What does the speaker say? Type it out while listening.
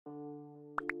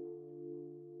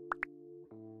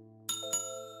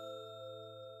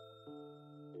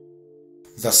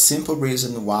The simple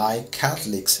reason why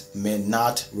Catholics may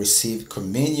not receive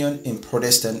communion in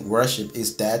Protestant worship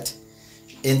is that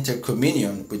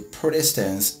intercommunion with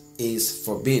Protestants is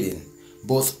forbidden,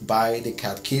 both by the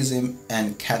Catechism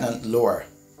and canon law.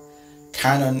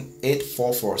 Canon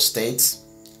 844 states,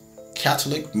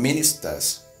 Catholic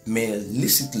ministers may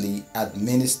licitly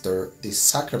administer the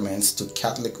sacraments to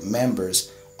Catholic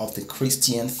members of the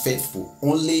Christian faithful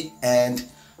only, and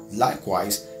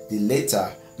likewise the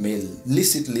latter may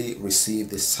licitly receive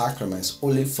the sacraments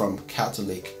only from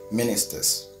Catholic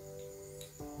ministers.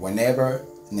 Whenever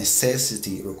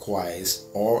necessity requires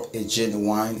or a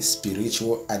genuine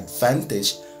spiritual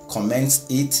advantage commends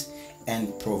it,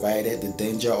 and provided the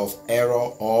danger of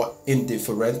error or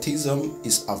indifferentism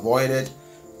is avoided,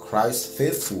 Christ's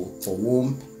faithful, for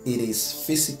whom it is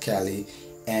physically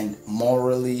and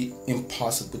morally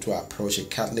impossible to approach a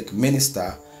Catholic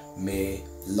minister, may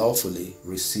lawfully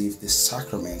receive the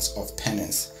sacraments of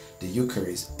penance, the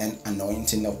Eucharist, and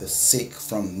anointing of the sick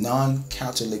from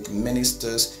non-Catholic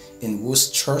ministers in whose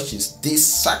churches these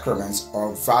sacraments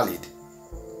are valid.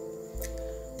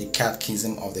 The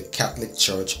Catechism of the Catholic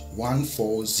Church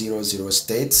 1400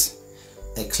 states,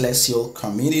 ecclesial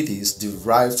communities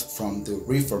derived from the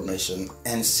Reformation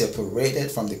and separated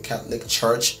from the Catholic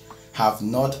Church have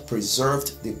not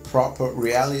preserved the proper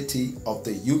reality of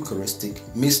the Eucharistic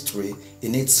mystery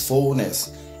in its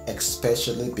fullness,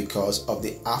 especially because of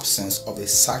the absence of the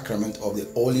sacrament of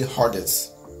the Holy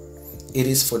Orders. It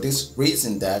is for this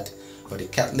reason that, for the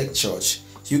Catholic Church,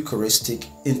 Eucharistic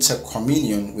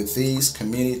intercommunion with this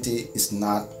community is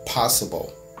not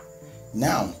possible.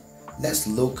 Now, let's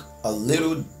look a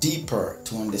little deeper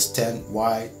to understand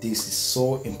why this is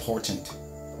so important.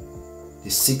 The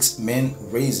 6 main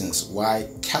reasons why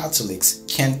Catholics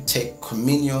can't take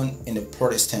communion in the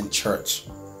Protestant Church.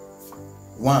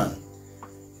 1.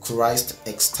 Christ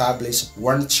established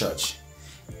one church,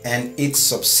 and it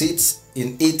subsists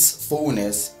in its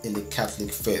fullness in the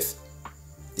Catholic faith.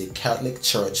 The Catholic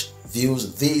Church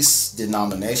views these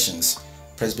denominations,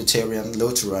 Presbyterian,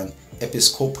 Lutheran,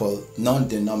 Episcopal,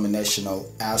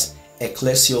 non-denominational, as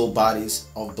ecclesial bodies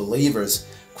of believers,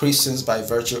 Christians by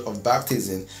virtue of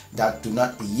baptism, that do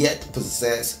not yet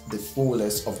possess the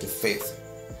fullest of the faith.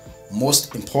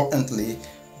 Most importantly,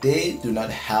 they do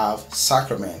not have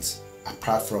sacraments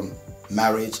apart from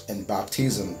marriage and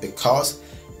baptism, because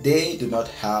they do not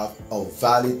have a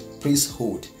valid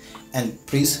priesthood, and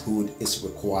priesthood is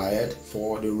required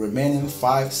for the remaining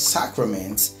 5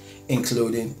 sacraments,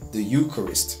 including the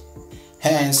Eucharist.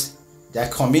 Hence, their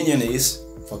communion is,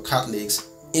 for Catholics,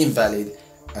 invalid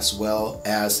as well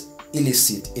as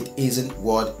illicit. It isn't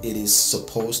what it is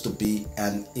supposed to be,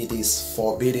 and it is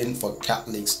forbidden for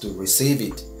Catholics to receive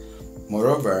it.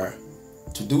 Moreover,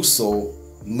 to do so,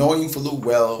 knowing fully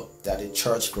well that the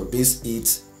Church forbids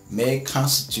it, may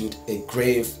constitute a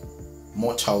grave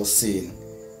mortal sin,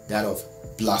 that of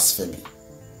blasphemy.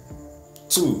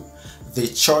 2. The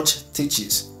Church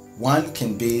teaches one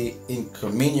can be in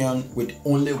communion with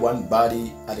only one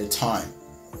body at a time.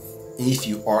 If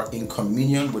you are in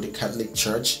communion with the Catholic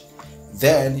Church,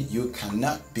 then you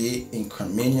cannot be in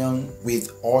communion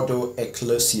with other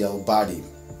ecclesial body.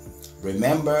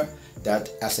 Remember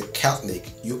that as a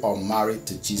Catholic, you are married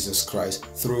to Jesus Christ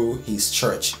through His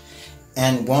Church,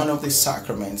 and one of the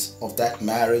sacraments of that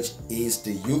marriage is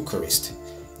the Eucharist.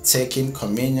 Taking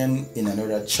communion in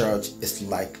another church is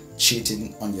like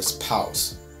cheating on your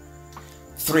spouse.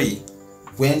 3.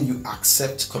 When you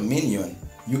accept communion,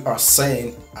 you are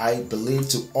saying, I believe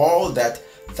to all that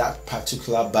that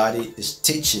particular body is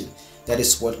teaching. That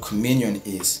is what communion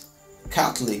is.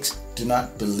 Catholics do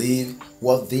not believe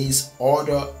what these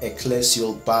other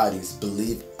ecclesial bodies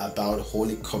believe about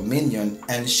Holy Communion,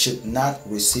 and should not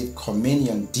receive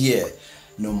communion there,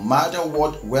 no matter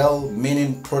what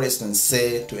well-meaning Protestants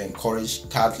say to encourage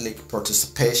Catholic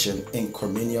participation in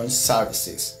communion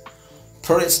services.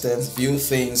 Protestants view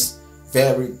things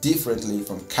very differently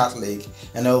from Catholic,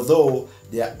 and although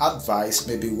their advice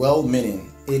may be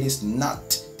well-meaning, it is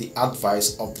not the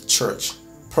advice of the Church.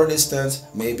 Protestants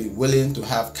may be willing to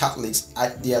have Catholics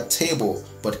at their table,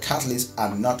 but Catholics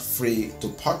are not free to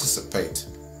participate.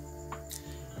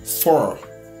 4.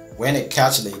 When a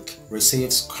Catholic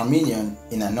receives communion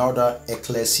in another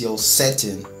ecclesial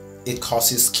setting, it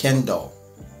causes scandal.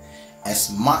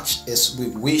 As much as we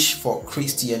wish for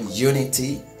Christian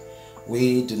unity,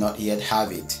 we do not yet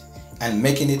have it, and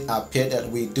making it appear that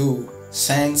we do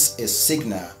sends a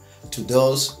signal to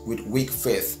those with weak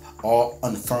faith or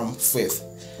unfirm faith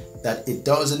that it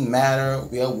doesn't matter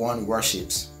where one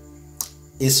worships.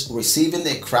 Is receiving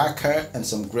a cracker and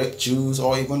some grape juice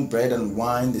or even bread and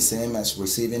wine the same as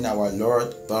receiving our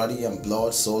Lord, body and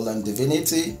blood, soul and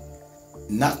divinity?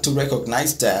 Not to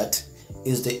recognize that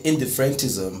is the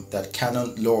indifferentism that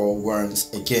canon law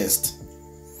warns against.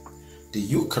 The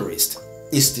Eucharist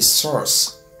is the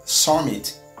source,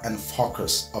 summit, and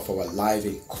focus of our life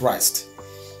in Christ.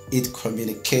 It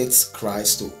communicates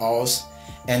Christ to us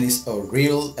and is a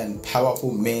real and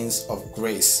powerful means of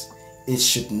grace. It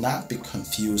should not be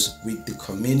confused with the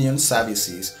communion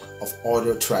services of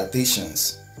other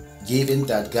traditions. Given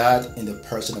that God, in the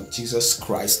person of Jesus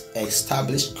Christ,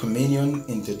 established communion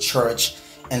in the church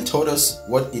and taught us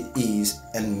what it is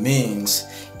and means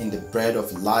in the Bread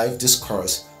of Life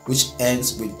discourse, which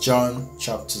ends with John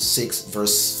chapter 6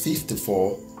 verse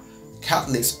 54,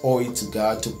 Catholics owe it to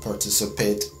God to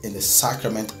participate in the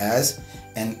sacrament as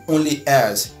and only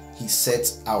as He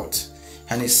sets out.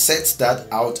 And He sets that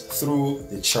out through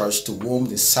the church to whom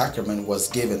the sacrament was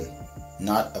given,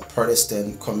 not a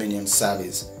Protestant communion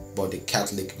service, but the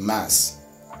Catholic Mass.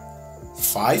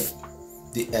 5.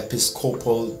 The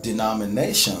Episcopal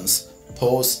denominations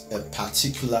pose a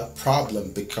particular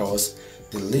problem because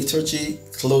the liturgy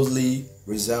closely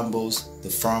resembles the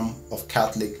form of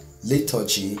Catholic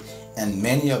liturgy, and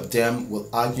many of them will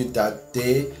argue that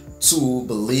they too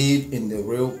believe in the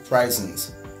real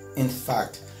presence. In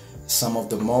fact, some of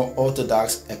the more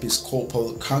orthodox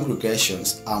Episcopal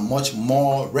congregations are much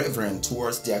more reverent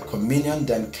towards their communion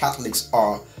than Catholics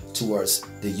are towards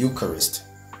the Eucharist.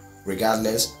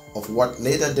 Regardless of what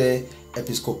later-day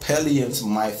Episcopalians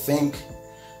might think,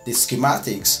 the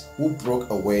Schismatics who broke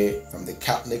away from the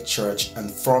Catholic Church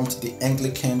and formed the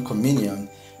Anglican Communion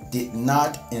did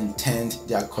not intend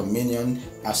their communion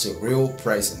as a real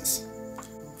presence.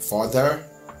 Further,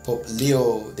 Pope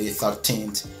Leo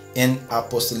XIII in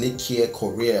Apostolicae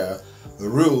Courier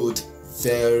ruled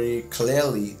very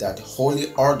clearly that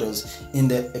holy orders in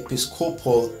the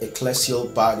episcopal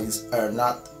ecclesial bodies are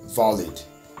not valid.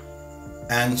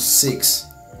 And 6.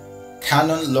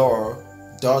 Canon law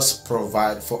does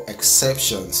provide for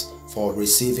exceptions for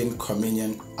receiving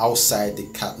communion outside the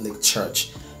Catholic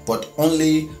Church, but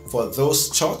only for those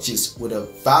churches with a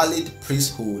valid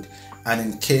priesthood and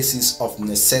in cases of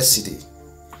necessity.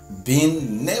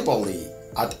 Being neighborly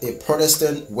at a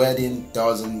Protestant wedding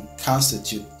doesn't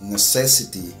constitute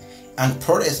necessity, and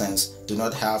Protestants do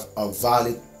not have a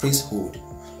valid priesthood.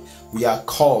 We are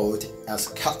called as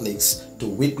Catholics to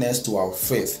witness to our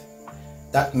faith.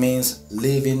 That means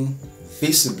living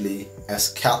visibly as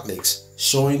Catholics,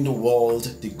 showing the world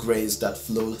the grace that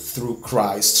flows through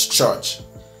Christ's church.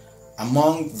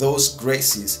 Among those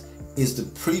graces is the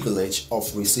privilege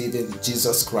of receiving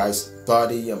Jesus Christ's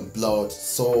body and blood,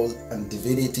 soul and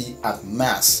divinity at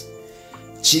Mass.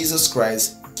 Jesus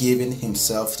Christ giving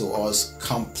Himself to us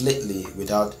completely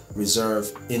without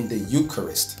reserve in the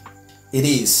Eucharist. It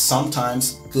is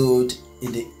sometimes good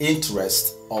in the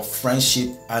interest of friendship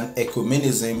and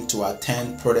ecumenism to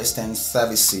attend Protestant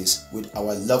services with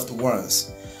our loved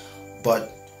ones,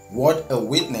 but what a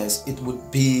witness it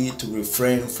would be to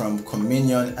refrain from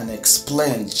communion and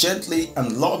explain gently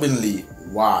and lovingly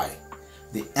why.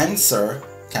 The answer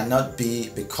cannot be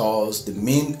because the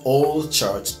mean old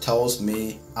church tells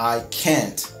me I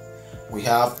can't. We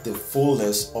have the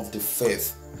fullest of the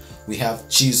faith. We have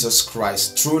Jesus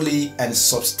Christ truly and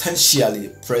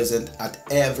substantially present at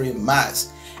every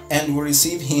Mass, and we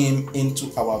receive Him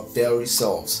into our very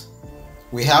selves.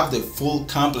 We have the full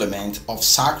complement of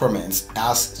sacraments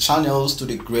as channels to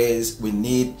the grace we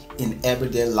need in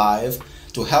everyday life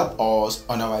to help us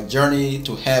on our journey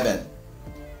to heaven.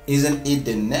 Isn't it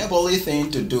the neighborly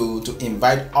thing to do to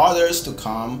invite others to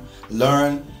come,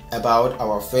 learn about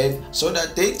our faith so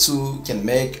that they too can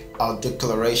make our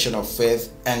declaration of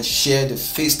faith and share the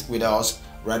feast with us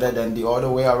rather than the other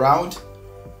way around?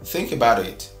 Think about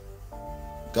it.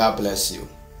 God bless you.